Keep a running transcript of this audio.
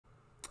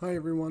Hi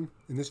everyone,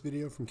 in this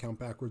video from Count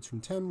Backwards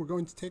from 10, we're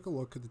going to take a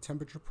look at the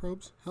temperature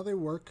probes, how they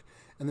work,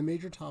 and the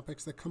major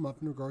topics that come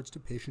up in regards to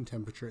patient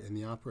temperature in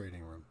the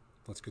operating room.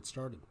 Let's get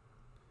started.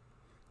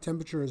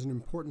 Temperature is an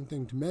important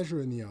thing to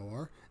measure in the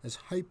OR, as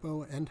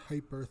hypo and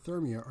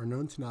hyperthermia are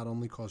known to not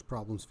only cause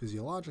problems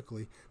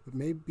physiologically, but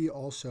may be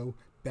also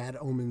bad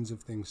omens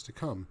of things to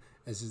come,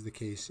 as is the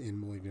case in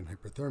malignant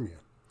hyperthermia.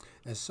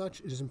 As such,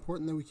 it is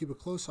important that we keep a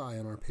close eye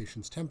on our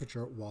patient's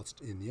temperature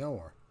whilst in the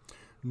OR.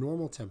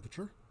 Normal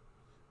temperature,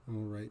 and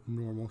we'll write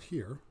normal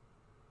here,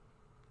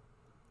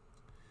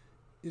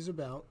 is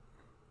about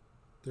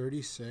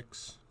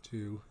 36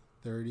 to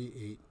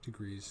 38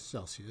 degrees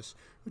Celsius,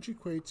 which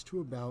equates to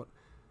about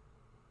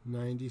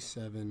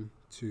 97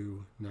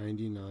 to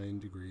 99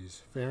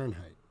 degrees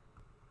Fahrenheit.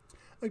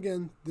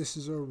 Again, this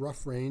is a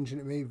rough range and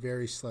it may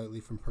vary slightly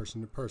from person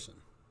to person.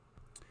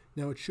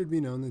 Now it should be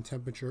known that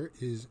temperature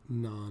is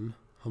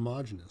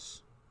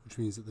non-homogeneous, which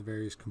means that the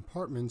various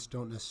compartments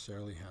don't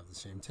necessarily have the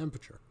same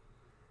temperature.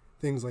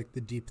 Things like the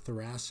deep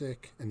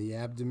thoracic and the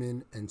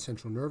abdomen and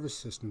central nervous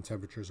system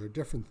temperatures are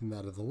different than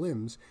that of the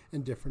limbs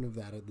and different of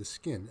that of the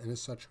skin, and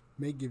as such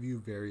may give you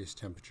various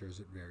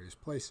temperatures at various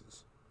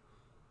places.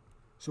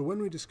 So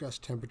when we discuss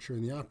temperature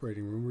in the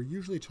operating room, we're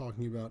usually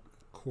talking about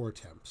core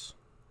temps.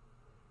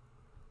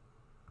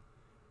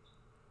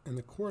 And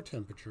the core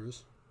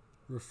temperatures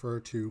refer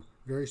to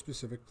very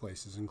specific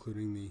places,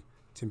 including the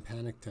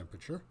tympanic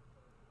temperature,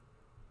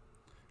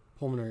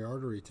 pulmonary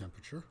artery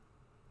temperature,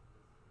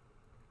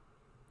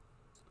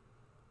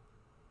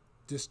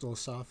 distal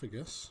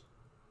esophagus,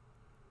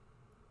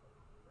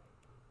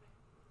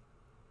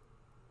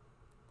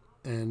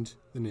 and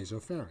the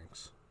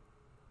nasopharynx.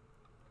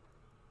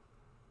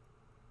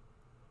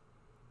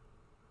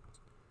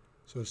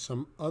 So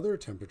some other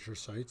temperature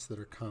sites that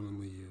are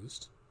commonly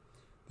used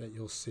that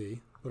you'll see,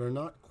 but are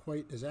not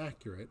quite as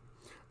accurate,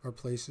 are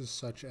places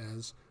such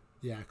as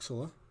the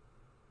axilla,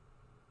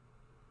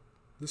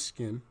 the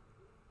skin,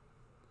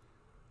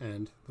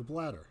 and the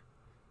bladder.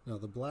 Now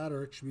the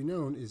bladder, it should be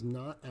known, is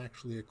not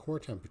actually a core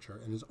temperature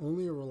and is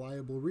only a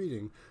reliable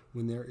reading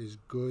when there is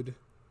good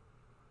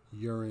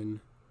urine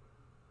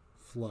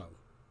flow.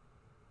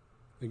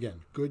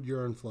 Again, good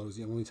urine flow is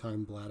the only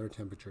time bladder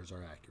temperatures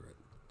are accurate.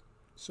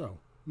 So,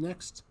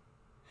 next,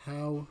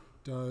 how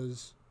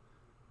does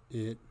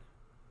it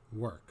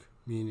work?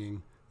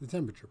 Meaning the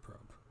temperature probe.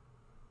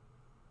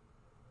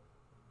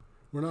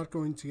 We're not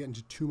going to get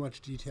into too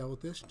much detail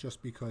with this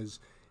just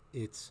because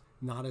it's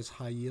not as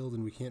high yield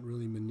and we can't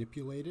really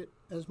manipulate it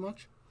as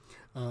much.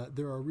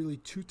 There are really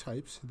two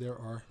types. There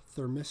are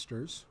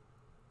thermistors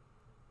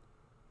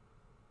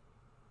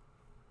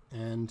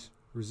and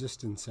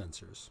resistance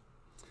sensors.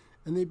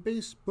 And they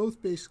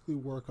both basically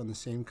work on the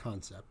same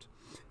concept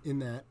in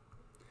that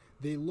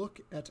they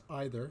look at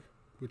either,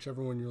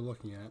 whichever one you're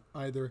looking at,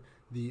 either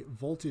the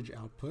voltage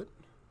output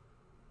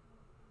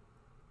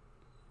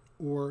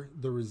or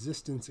the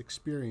resistance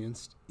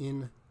experienced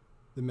in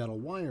the metal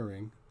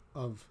wiring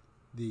of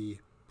the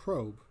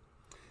probe,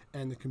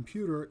 and the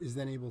computer is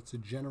then able to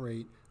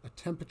generate a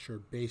temperature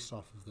based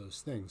off of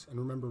those things. And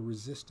remember,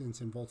 resistance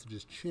and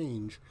voltages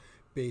change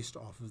based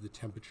off of the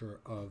temperature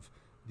of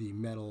the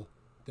metal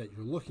that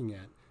you're looking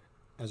at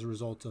as a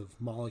result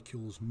of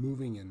molecules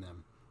moving in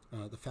them.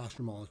 The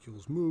faster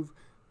molecules move,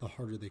 the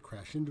harder they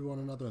crash into one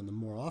another, and the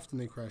more often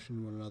they crash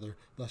into one another,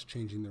 thus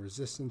changing the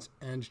resistance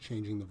and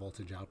changing the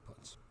voltage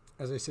outputs.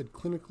 As I said,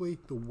 clinically,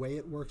 the way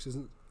it works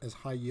isn't as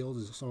high yield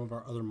as some of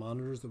our other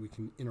monitors that we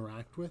can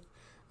interact with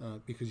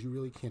because you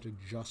really can't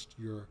adjust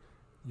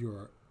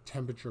your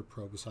temperature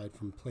probe aside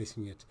from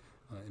placing it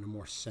in a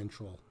more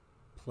central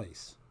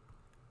place.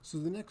 So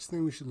the next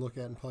thing we should look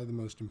at, and probably the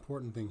most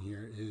important thing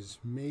here, is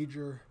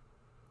major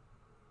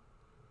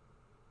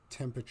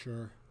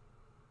temperature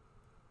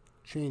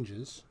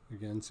changes,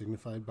 again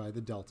signified by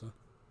the delta,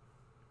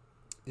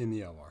 in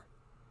the OR.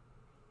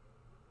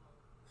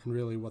 And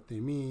really what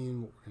they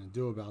mean, what we're going to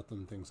do about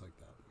them, things like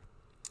that.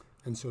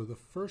 And so the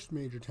first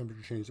major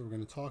temperature change that we're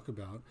going to talk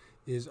about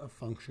is a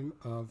function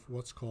of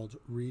what's called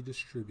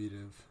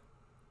redistributive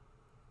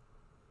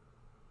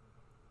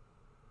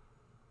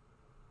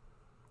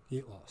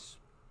heat loss.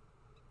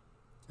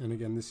 And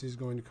again, this is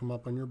going to come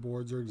up on your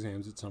boards or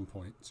exams at some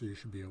point, so you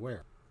should be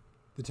aware.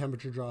 The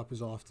temperature drop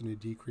is often a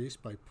decrease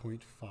by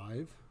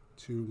 0.5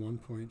 to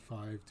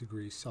 1.5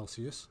 degrees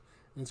Celsius,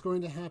 and it's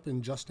going to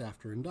happen just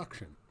after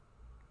induction.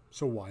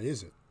 So why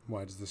is it?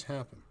 Why does this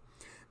happen?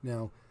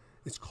 Now,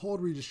 it's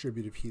called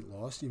redistributive heat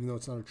loss, even though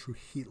it's not a true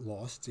heat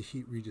loss, it's a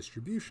heat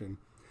redistribution,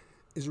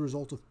 is a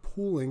result of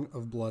pooling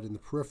of blood in the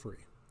periphery.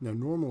 Now,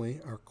 normally,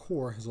 our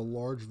core has a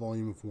large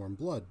volume of warm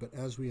blood, but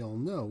as we all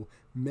know,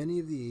 many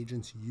of the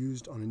agents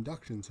used on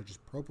induction, such as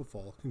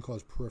propofol, can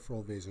cause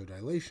peripheral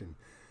vasodilation.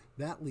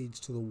 That leads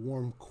to the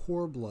warm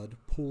core blood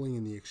pooling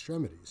in the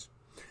extremities.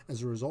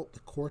 As a result, the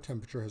core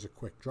temperature has a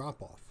quick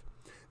drop-off.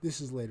 This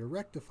is later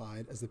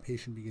rectified as the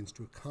patient begins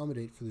to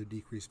accommodate for the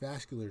decreased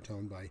vascular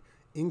tone by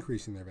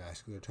increasing their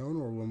vascular tone,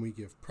 or when we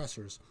give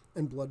pressors,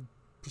 and blood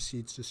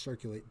proceeds to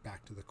circulate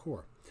back to the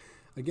core.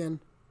 Again,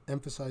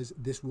 emphasize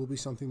this will be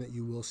something that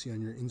you will see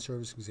on your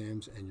in-service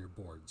exams and your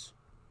boards.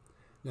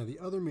 Now, the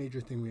other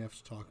major thing we have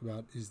to talk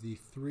about is the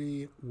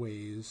 3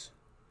 ways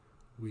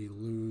we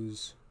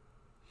lose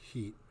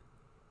heat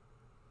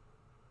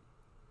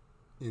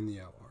in the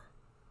OR.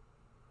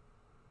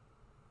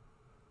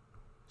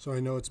 So I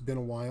know it's been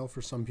a while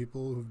for some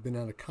people who've been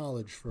out of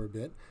college for a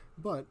bit,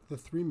 but the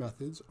 3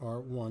 methods are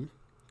 1,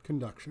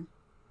 conduction.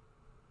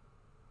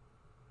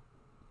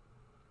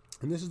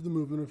 And this is the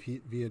movement of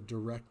heat via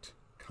direct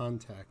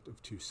contact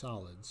of 2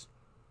 solids.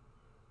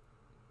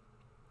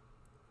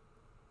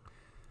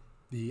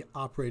 The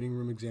operating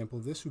room example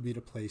of this would be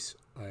to place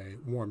a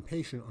warm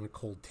patient on a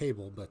cold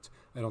table, but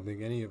I don't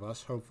think any of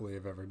us, hopefully,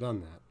 have ever done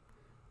that,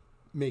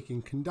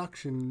 making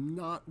conduction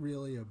not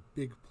really a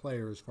big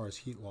player as far as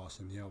heat loss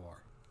in the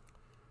OR.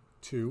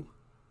 2,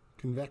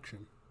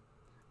 convection,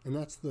 and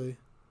that's the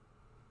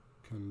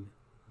convection.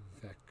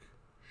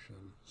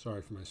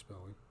 Sorry for my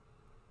spelling.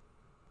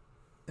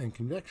 And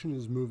convection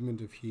is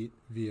movement of heat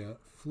via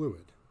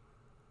fluid,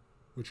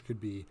 which could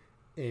be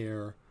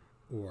air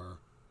or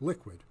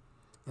liquid.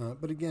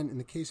 But again, in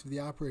the case of the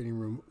operating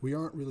room, we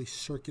aren't really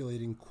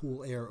circulating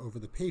cool air over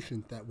the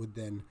patient that would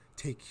then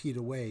take heat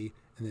away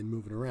and then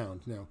move it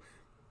around. Now,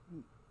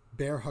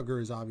 bear hugger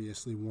is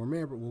obviously warm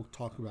air, but we'll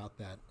talk about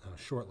that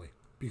shortly,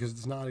 because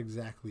it's not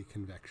exactly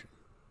convection,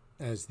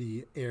 as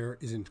the air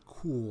isn't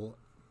cool,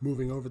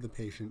 moving over the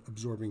patient,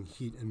 absorbing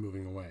heat and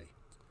moving away.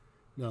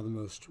 Now, the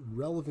most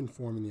relevant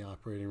form in the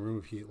operating room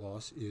of heat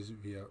loss is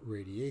via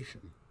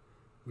radiation,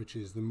 which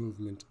is the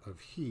movement of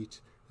heat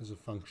as a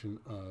function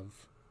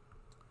of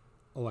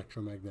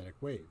electromagnetic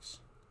waves.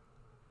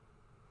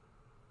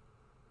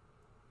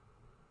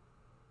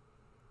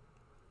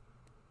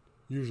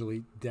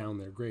 Usually down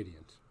their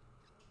gradient,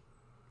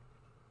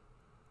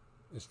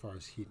 as far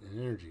as heat and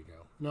energy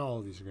go. Now all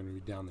of these are going to be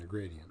down their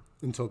gradient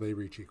until they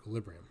reach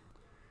equilibrium.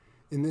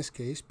 In this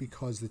case,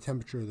 because the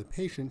temperature of the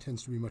patient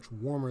tends to be much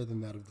warmer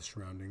than that of the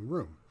surrounding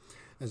room.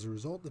 As a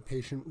result, the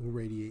patient will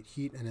radiate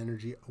heat and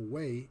energy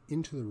away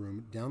into the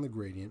room down the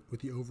gradient,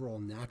 with the overall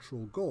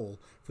natural goal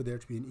for there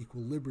to be an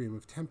equilibrium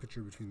of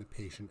temperature between the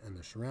patient and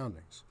their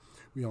surroundings.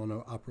 We all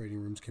know operating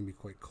rooms can be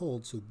quite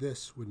cold, so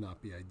this would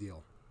not be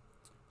ideal.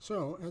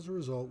 So, as a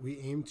result, we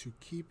aim to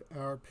keep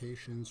our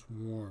patients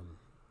warm.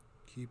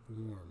 Keep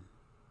warm.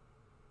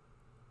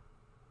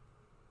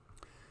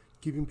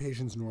 Keeping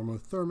patients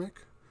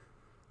normothermic,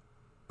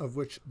 of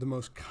which the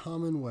most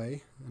common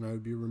way, and I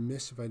would be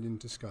remiss if I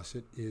didn't discuss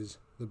it, is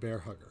the bear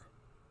hugger.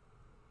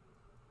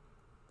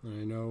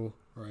 And I know,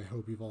 or I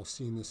hope you've all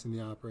seen this in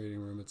the operating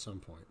room at some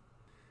point.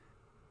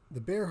 The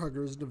bear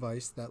hugger is a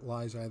device that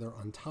lies either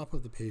on top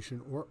of the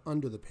patient or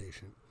under the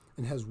patient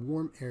and has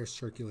warm air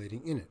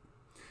circulating in it.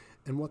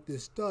 And what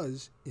this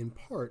does, in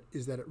part,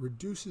 is that it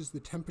reduces the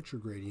temperature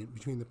gradient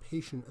between the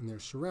patient and their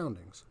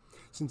surroundings.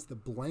 Since the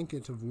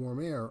blanket of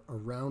warm air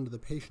around the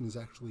patient is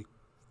actually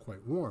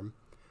quite warm,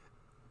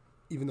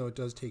 even though it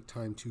does take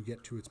time to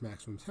get to its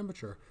maximum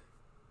temperature,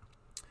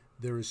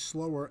 there is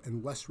slower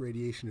and less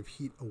radiation of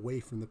heat away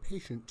from the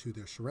patient to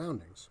their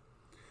surroundings.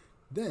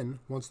 Then,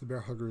 once the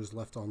bear hugger is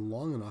left on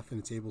long enough and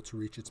it's able to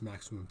reach its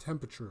maximum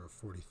temperature of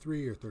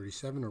 43 or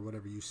 37 or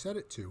whatever you set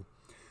it to,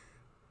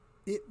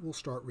 it will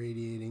start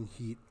radiating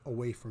heat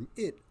away from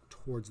it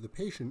towards the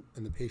patient,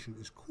 and the patient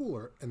is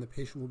cooler, and the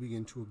patient will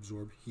begin to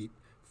absorb heat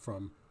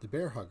from the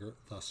bear hugger,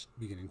 thus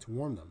beginning to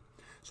warm them.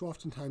 So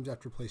oftentimes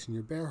after placing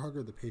your bear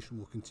hugger, the patient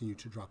will continue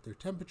to drop their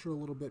temperature a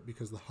little bit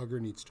because the hugger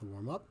needs to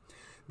warm up.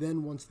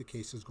 Then once the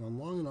case has gone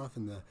long enough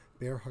and the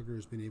bear hugger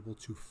has been able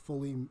to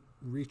fully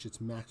reach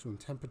its maximum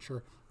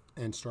temperature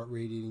and start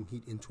radiating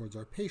heat in towards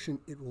our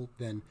patient, it will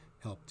then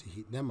help to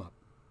heat them up.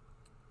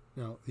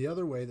 Now, the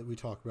other way that we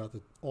talk about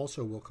that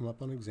also will come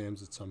up on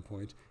exams at some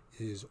point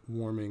is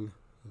warming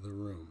the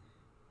room.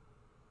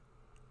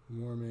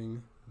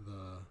 Warming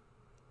the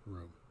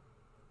room.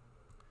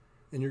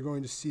 And you're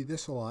going to see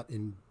this a lot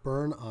in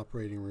burn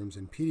operating rooms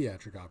and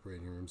pediatric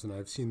operating rooms, and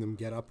I've seen them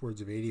get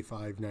upwards of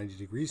 85, 90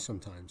 degrees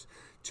sometimes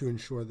to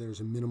ensure there's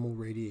a minimal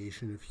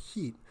radiation of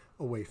heat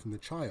away from the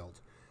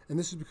child. And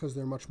this is because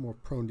they're much more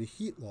prone to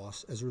heat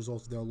loss as a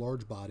result of their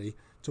large body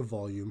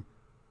volume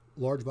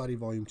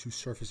to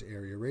surface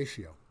area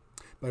ratio.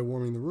 By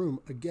warming the room,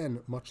 again,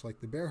 much like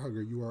the bear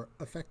hugger, you are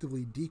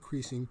effectively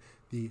decreasing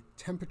the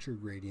temperature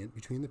gradient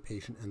between the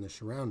patient and their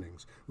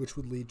surroundings, which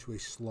would lead to a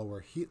slower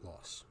heat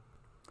loss.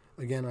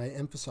 Again, I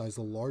emphasize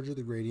the larger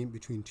the gradient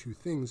between two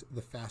things,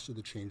 the faster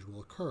the change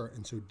will occur,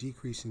 and so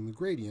decreasing the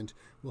gradient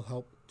will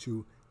help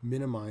to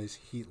minimize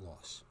heat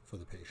loss for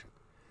the patient.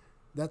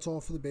 That's all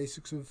for the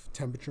basics of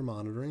temperature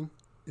monitoring.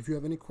 If you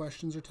have any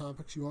questions or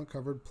topics you want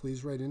covered,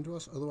 please write into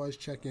us. Otherwise,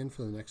 check in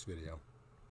for the next video.